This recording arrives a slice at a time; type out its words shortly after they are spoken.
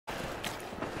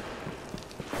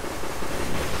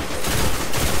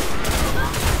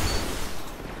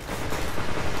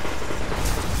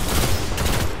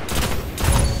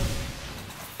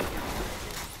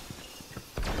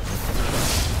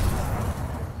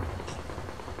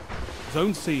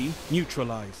Zone C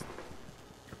neutralized.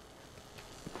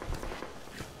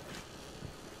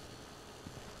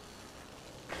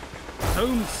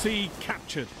 Zone C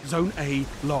captured. Zone A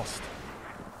lost.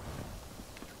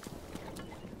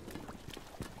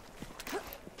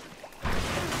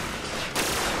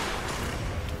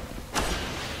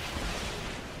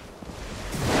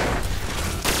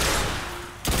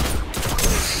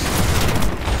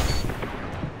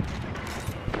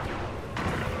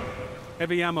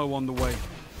 Heavy ammo on the way.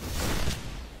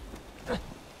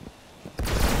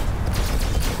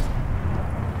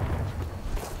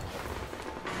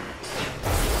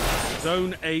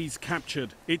 Zone A's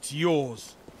captured. It's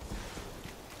yours.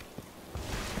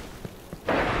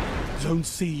 Zone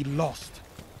C lost.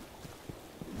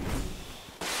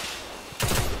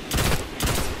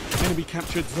 Enemy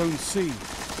captured Zone C.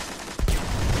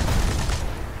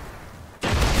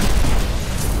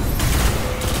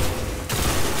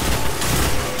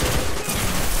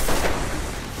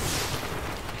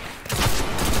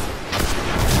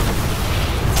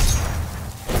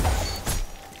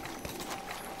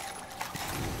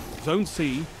 Zone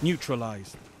C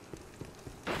neutralized.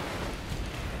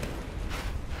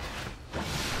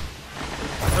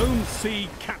 Zone C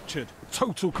captured.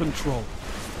 Total control.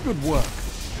 Good work.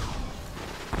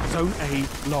 Zone A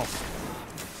lost.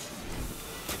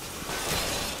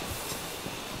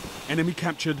 Enemy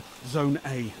captured Zone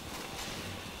A.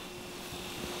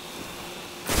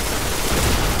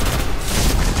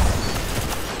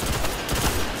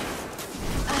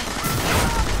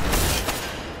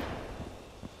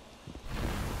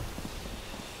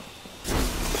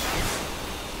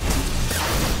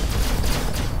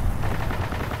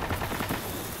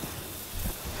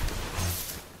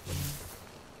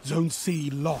 Zone C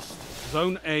lost.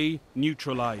 Zone A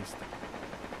neutralized.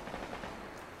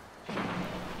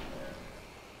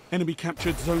 Enemy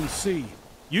captured Zone C.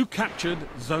 You captured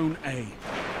Zone A.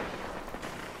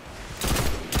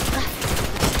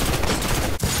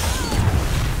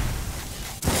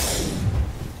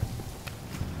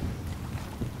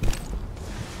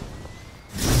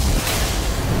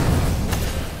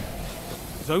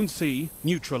 Zone C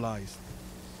neutralized.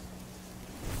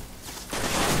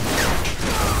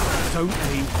 Zone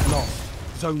A lost.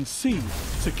 Zone C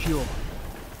secure.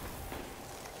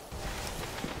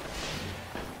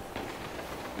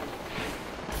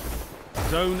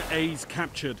 Zone A's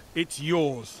captured. It's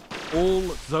yours. All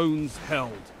zones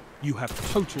held. You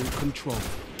have total control.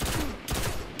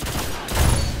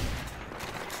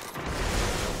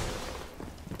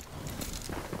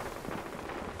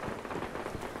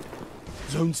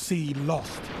 Zone C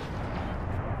lost.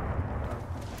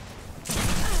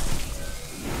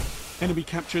 Enemy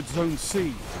captured Zone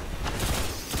C.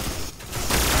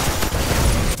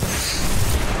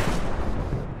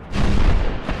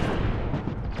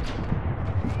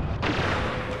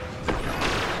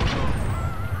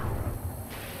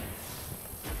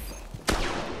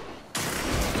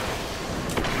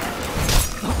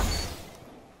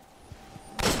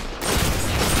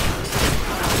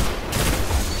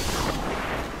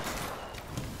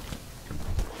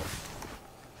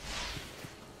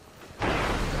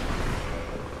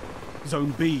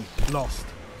 Zone B lost.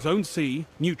 Zone C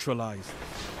neutralized.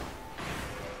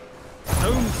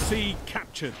 Zone C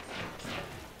captured.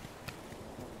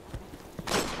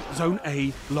 Zone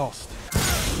A lost.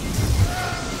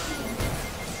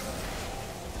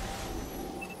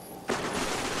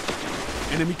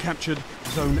 Enemy captured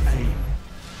Zone A.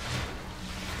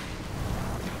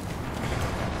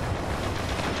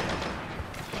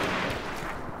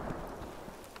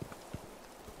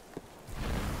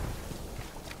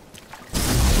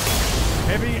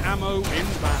 Heavy ammo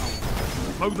inbound.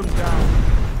 Slow them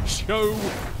down. Show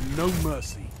no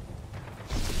mercy.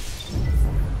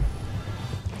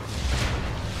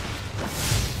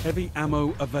 Heavy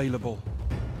ammo available.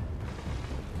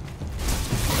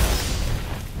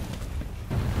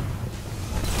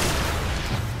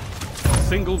 A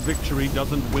single victory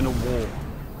doesn't win a war,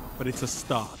 but it's a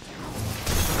start.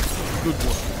 Good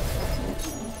work.